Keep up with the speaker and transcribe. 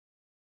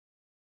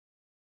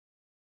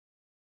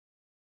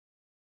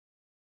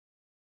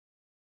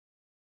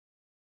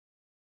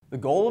The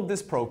goal of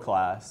this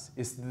ProClass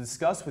is to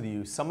discuss with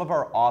you some of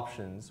our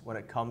options when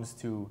it comes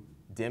to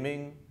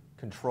dimming,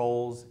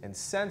 controls, and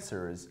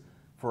sensors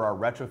for our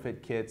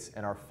retrofit kits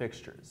and our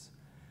fixtures.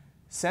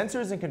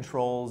 Sensors and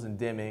controls and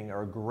dimming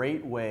are a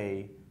great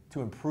way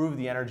to improve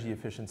the energy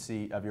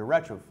efficiency of your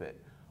retrofit.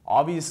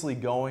 Obviously,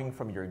 going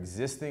from your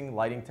existing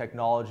lighting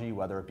technology,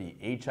 whether it be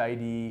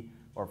HID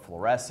or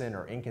fluorescent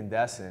or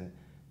incandescent,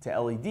 to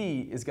LED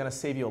is going to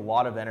save you a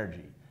lot of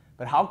energy.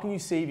 But how can you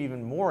save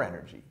even more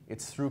energy?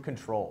 It's through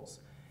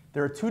controls.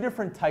 There are two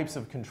different types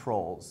of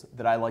controls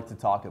that I like to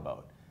talk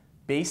about: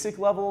 basic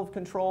level of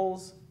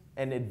controls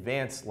and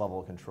advanced level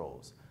of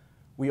controls.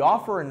 We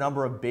offer a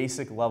number of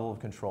basic level of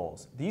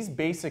controls. These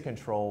basic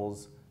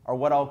controls are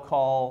what I'll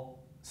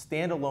call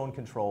standalone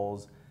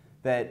controls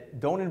that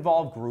don't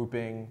involve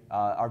grouping,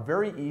 are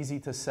very easy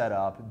to set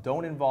up,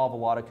 don't involve a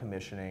lot of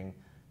commissioning.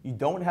 You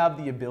don't have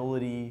the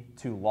ability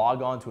to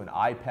log onto an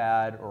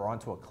iPad or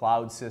onto a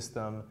cloud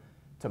system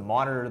to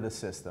monitor the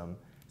system.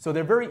 So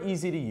they're very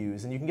easy to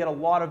use, and you can get a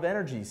lot of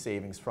energy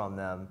savings from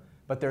them,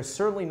 but they're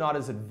certainly not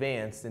as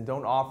advanced and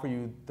don't offer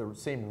you the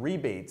same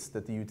rebates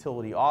that the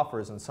utility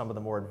offers in some of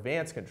the more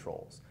advanced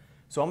controls.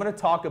 So I'm going to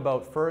talk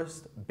about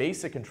first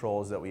basic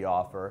controls that we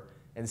offer,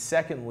 and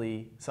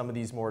secondly, some of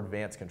these more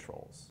advanced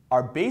controls.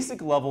 Our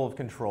basic level of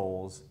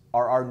controls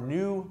are our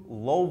new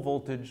low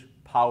voltage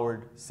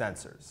powered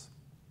sensors.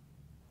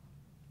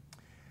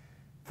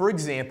 For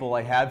example,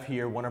 I have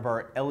here one of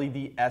our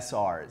LED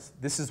SRs.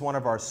 This is one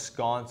of our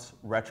sconce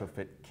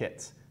retrofit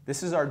kits.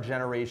 This is our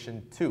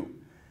generation 2.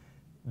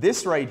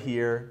 This right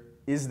here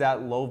is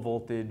that low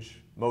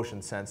voltage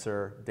motion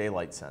sensor,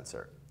 daylight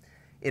sensor.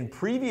 In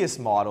previous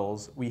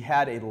models, we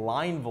had a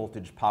line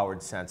voltage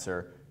powered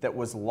sensor that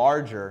was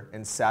larger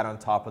and sat on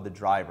top of the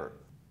driver.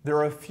 There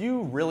are a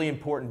few really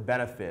important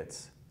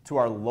benefits to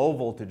our low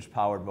voltage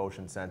powered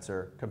motion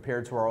sensor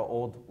compared to our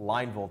old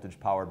line voltage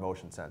powered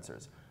motion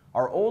sensors.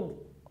 Our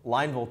old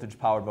line voltage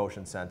powered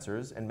motion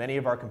sensors, and many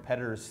of our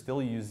competitors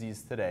still use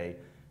these today,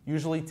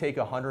 usually take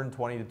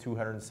 120 to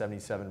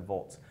 277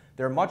 volts.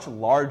 They're much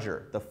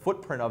larger. The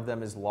footprint of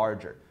them is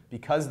larger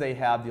because they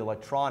have the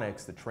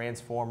electronics, the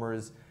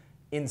transformers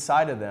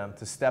inside of them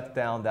to step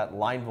down that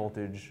line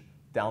voltage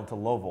down to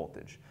low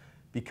voltage.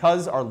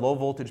 Because our low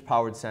voltage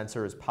powered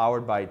sensor is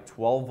powered by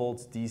 12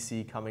 volts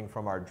DC coming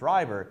from our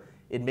driver,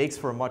 it makes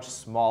for a much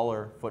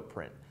smaller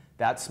footprint.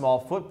 That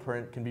small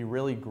footprint can be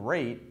really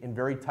great in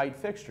very tight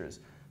fixtures.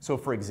 So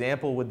for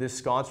example, with this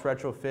sconce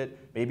retrofit,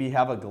 maybe you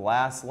have a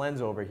glass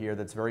lens over here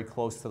that's very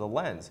close to the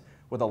lens.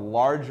 With a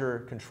larger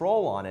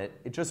control on it,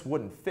 it just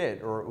wouldn't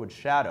fit or it would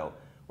shadow.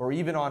 Or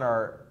even on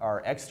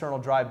our external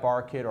drive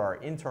bar kit or our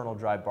internal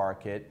drive bar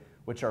kit,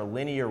 which are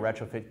linear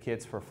retrofit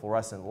kits for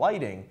fluorescent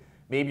lighting,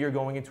 maybe you're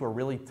going into a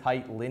really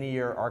tight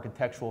linear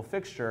architectural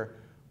fixture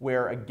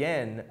where,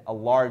 again, a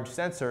large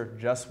sensor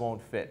just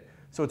won't fit.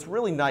 So it's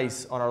really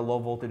nice on our low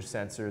voltage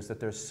sensors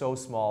that they're so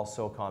small,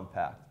 so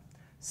compact.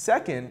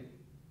 Second,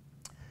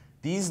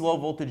 these low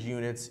voltage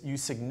units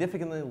use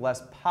significantly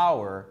less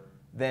power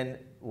than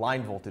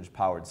line voltage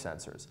powered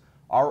sensors.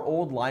 Our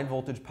old line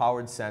voltage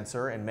powered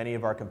sensor, and many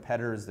of our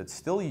competitors that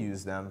still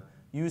use them,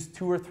 use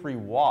 2 or 3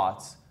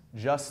 watts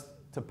just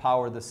to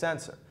power the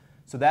sensor.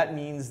 So that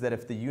means that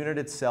if the unit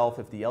itself,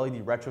 if the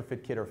LED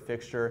retrofit kit or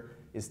fixture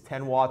is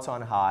 10 watts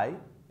on high,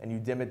 and you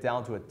dim it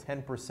down to a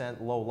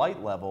 10% low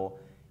light level,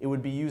 it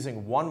would be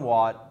using 1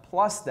 watt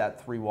plus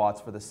that 3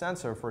 watts for the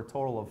sensor for a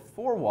total of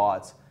 4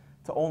 watts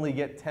to only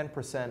get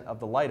 10%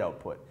 of the light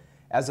output,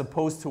 as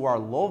opposed to our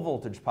low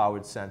voltage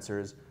powered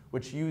sensors,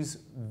 which use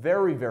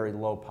very, very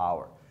low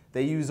power.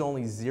 They use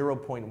only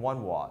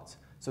 0.1 watts.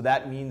 So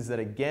that means that,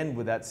 again,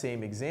 with that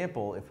same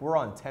example, if we're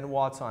on 10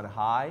 watts on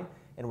high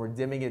and we're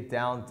dimming it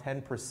down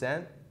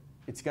 10%,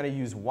 it's going to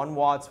use 1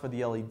 watts for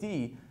the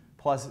LED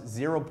plus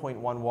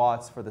 0.1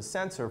 watts for the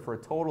sensor for a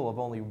total of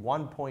only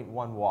 1.1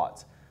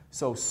 watts.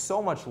 So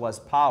much less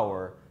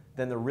power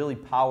than the really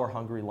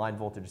power-hungry line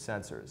voltage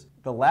sensors.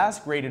 The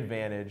last great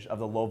advantage of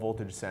the low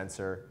voltage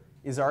sensor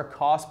is our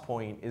cost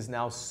point is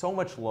now so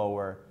much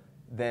lower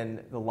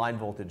than the line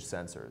voltage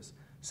sensors.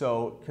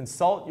 So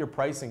consult your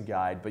pricing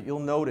guide, but you'll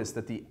notice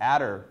that the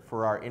adder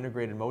for our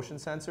integrated motion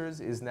sensors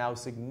is now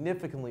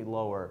significantly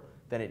lower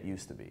than it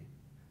used to be.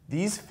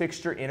 These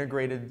fixture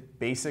integrated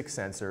basic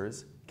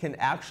sensors can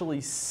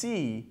actually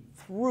see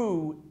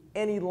through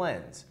any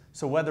lens.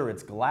 So whether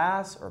it's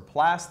glass or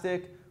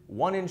plastic,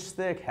 1 inch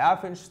thick,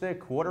 ½ inch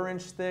thick, 1/4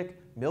 inch thick,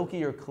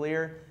 milky or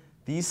clear,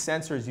 these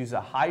sensors use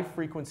a high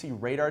frequency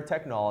radar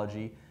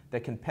technology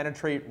that can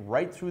penetrate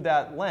right through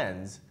that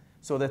lens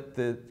so that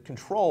the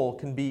control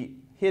can be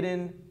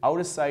hidden,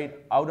 out of sight,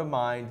 out of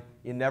mind.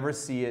 You never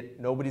see it,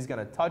 nobody's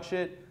going to touch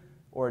it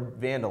or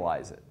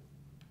vandalize it.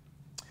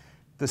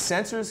 The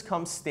sensors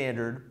come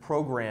standard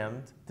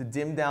programmed to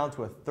dim down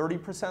to a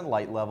 30%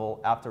 light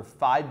level after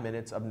 5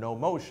 minutes of no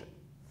motion.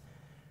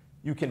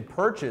 You can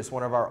purchase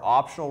one of our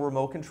optional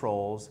remote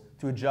controls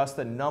to adjust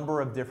a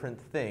number of different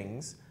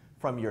things,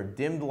 from your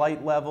dimmed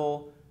light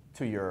level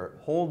to your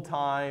hold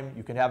time.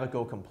 You can have it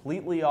go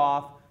completely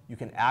off. You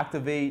can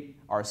activate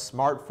our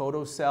smart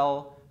photo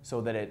cell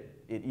so that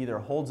it It either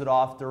holds it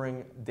off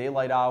during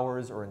daylight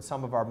hours, or in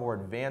some of our more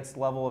advanced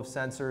level of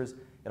sensors,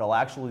 it'll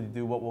actually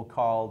do what's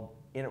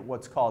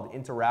called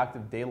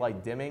interactive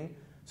daylight dimming,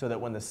 so that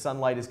when the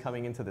sunlight is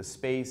coming into the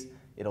space,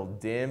 it'll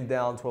dim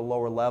down to a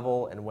lower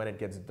level, and when it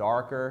gets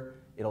darker,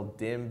 it'll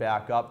dim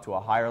back up to a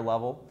higher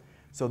level.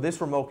 So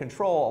this remote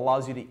control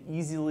allows you to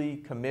easily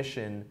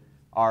commission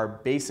our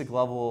basic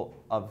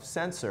level of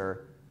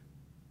sensor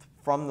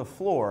from the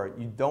floor.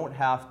 You don't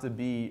have to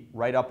be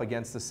right up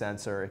against the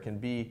sensor. It can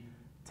be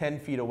 10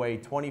 feet away,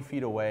 20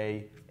 feet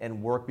away,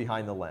 and work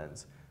behind the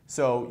lens.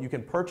 So you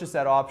can purchase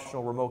that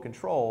optional remote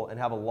control and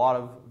have a lot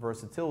of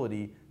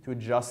versatility to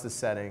adjust the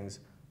settings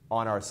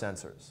on our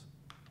sensors.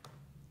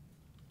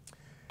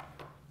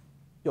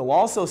 You'll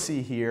also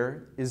see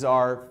here is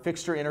our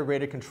fixture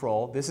integrated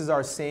control. This is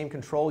our same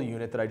control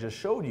unit that I just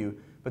showed you,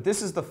 but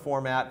this is the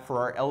format for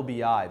our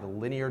LBI, the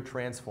linear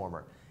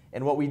transformer.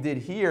 And what we did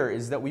here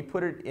is that we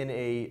put it in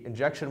a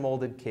injection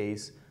molded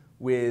case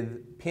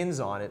with pins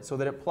on it so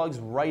that it plugs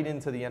right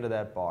into the end of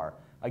that bar.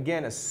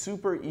 Again, a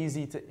super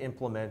easy to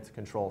implement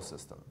control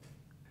system.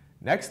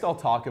 Next, I'll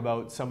talk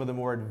about some of the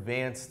more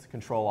advanced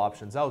control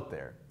options out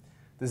there.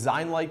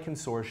 Design Light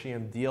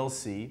Consortium,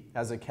 DLC,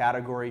 has a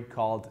category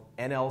called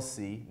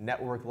NLC,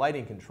 Network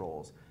Lighting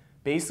Controls.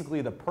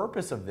 Basically, the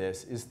purpose of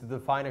this is to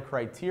define a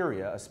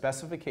criteria, a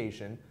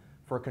specification,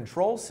 for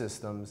control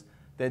systems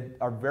that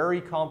are very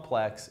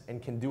complex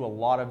and can do a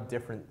lot of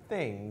different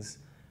things,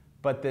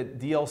 but that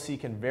DLC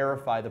can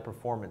verify the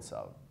performance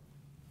of.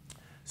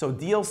 So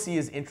DLC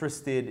is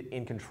interested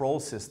in control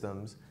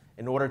systems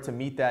in order to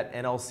meet that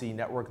NLC,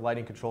 Network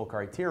Lighting Control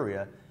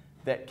criteria,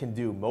 that can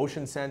do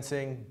motion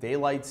sensing,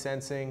 daylight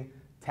sensing,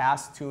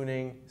 task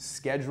tuning,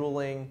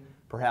 scheduling,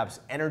 perhaps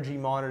energy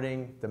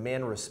monitoring,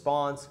 demand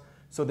response.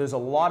 So there's a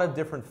lot of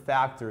different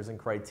factors and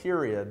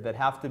criteria that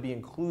have to be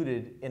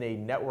included in a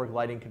network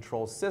lighting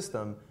control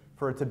system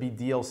for it to be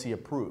DLC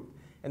approved.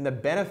 And the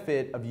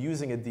benefit of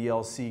using a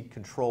DLC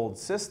controlled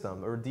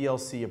system or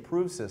DLC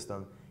approved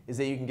system is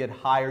that you can get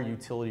higher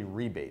utility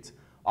rebates.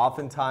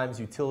 Oftentimes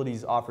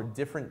utilities offer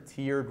different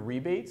tiered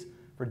rebates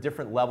for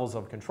different levels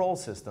of control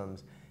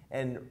systems.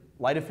 And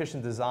Light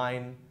Efficient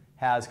Design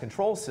has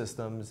control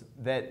systems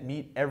that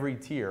meet every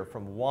tier,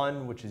 from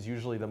 1, which is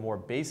usually the more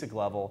basic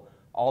level,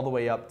 all the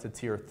way up to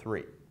tier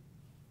 3.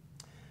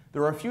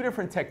 There are a few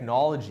different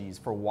technologies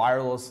for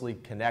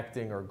wirelessly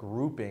connecting or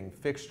grouping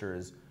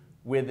fixtures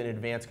with an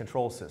advanced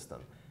control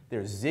system.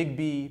 There's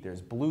ZigBee,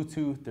 there's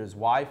Bluetooth, there's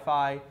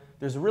Wi-Fi.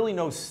 There's really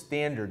no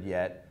standard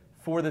yet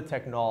for the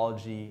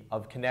technology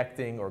of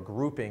connecting or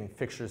grouping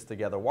fixtures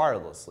together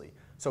wirelessly.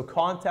 So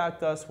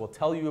contact us, we'll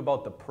tell you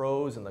about the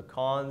pros and the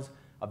cons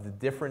of the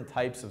different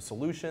types of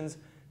solutions.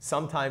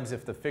 Sometimes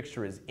if the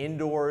fixture is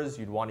indoors,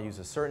 you'd want to use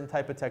a certain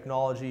type of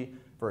technology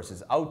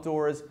versus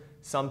outdoors.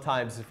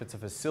 Sometimes if it's a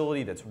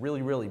facility that's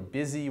really, really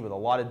busy with a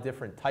lot of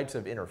different types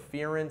of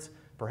interference,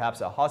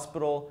 perhaps a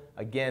hospital,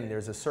 again,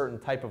 there's a certain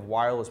type of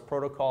wireless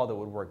protocol that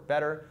would work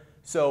better.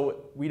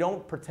 So we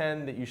don't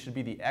pretend that you should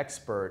be the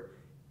expert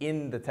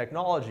in the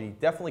technology.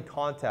 Definitely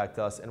contact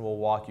us and we'll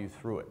walk you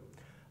through it.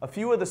 A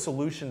few of the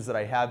solutions that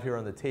I have here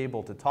on the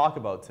table to talk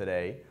about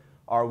today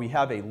are we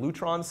have a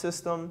Lutron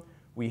system,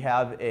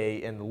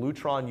 and the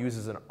Lutron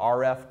uses an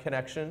RF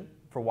connection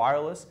for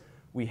wireless.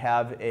 We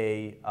have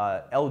a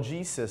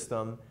LG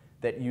system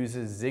that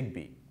uses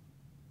ZigBee.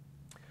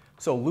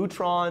 So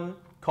Lutron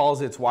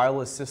calls its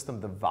wireless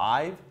system the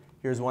Vive.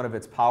 Here's one of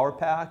its power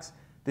packs.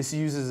 This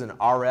uses an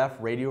RF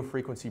radio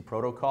frequency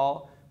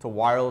protocol to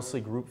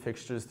wirelessly group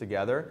fixtures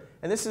together.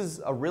 And this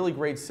is a really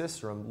great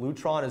system.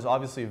 Lutron is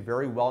obviously a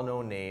very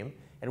well-known name,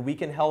 and we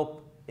can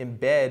help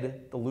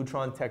embed the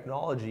Lutron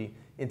technology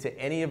into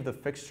any of the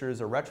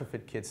fixtures or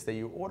retrofit kits that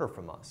you order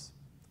from us.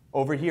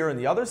 Over here on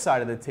the other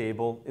side of the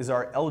table is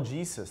our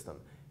LG system.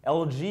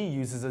 LG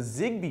uses a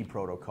ZigBee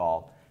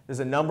protocol. There's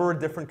a number of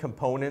different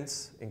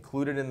components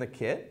included in the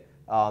kit.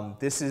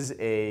 This is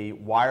a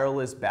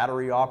wireless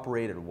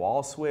battery-operated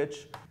wall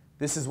switch.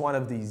 This is one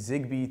of the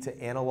ZigBee to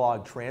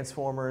analog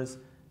transformers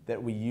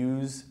that we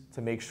use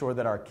to make sure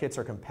that our kits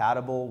are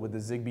compatible with the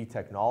ZigBee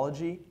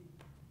technology.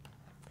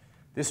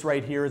 This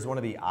right here is one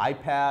of the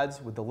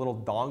iPads with the little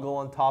dongle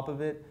on top of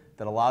it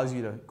that allows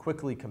you to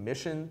quickly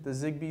commission the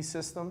ZigBee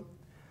system.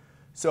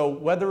 So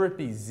whether it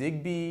be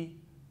ZigBee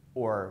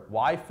or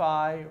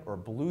Wi-Fi or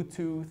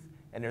Bluetooth,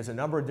 and there's a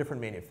number of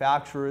different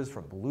manufacturers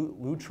from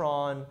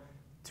Lutron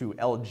to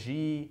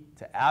LG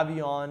to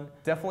Avion,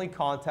 definitely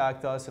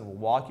contact us and we'll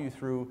walk you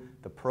through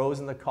the pros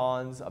and the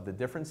cons of the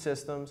different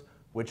systems,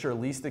 which are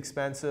least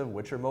expensive,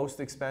 which are most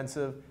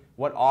expensive,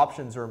 what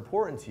options are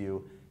important to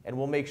you, and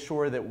we'll make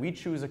sure that we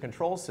choose a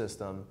control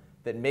system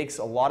that makes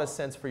a lot of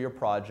sense for your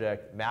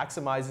project,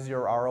 maximizes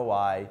your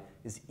ROI,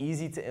 is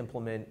easy to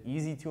implement,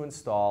 easy to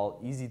install,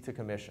 easy to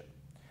commission.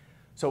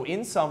 So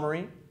in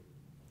summary,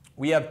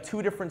 we have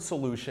two different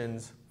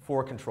solutions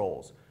for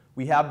controls.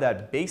 We have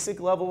that basic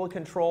level of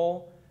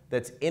control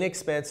that's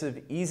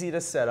inexpensive, easy to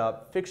set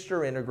up,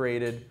 fixture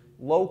integrated,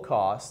 low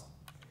cost.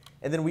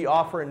 And then we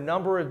offer a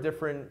number of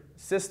different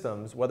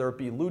systems, whether it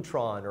be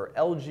Lutron or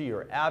LG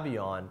or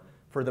Avion,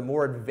 for the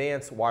more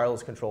advanced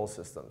wireless control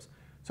systems.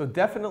 So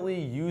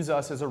definitely use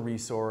us as a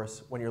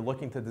resource when you're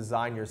looking to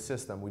design your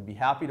system. We'd be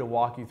happy to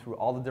walk you through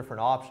all the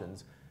different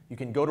options. You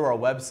can go to our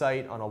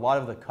website. On a lot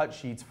of the cut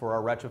sheets for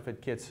our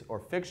retrofit kits or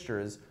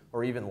fixtures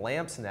or even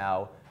lamps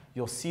now,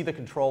 you'll see the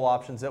control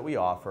options that we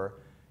offer.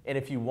 And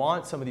if you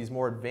want some of these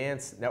more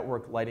advanced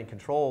network lighting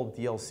control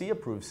DLC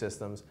approved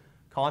systems,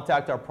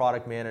 contact our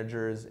product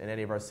managers and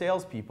any of our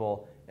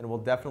salespeople, and we'll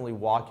definitely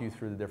walk you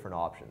through the different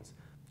options.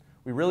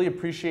 We really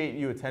appreciate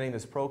you attending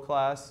this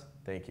ProClass.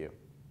 Thank you.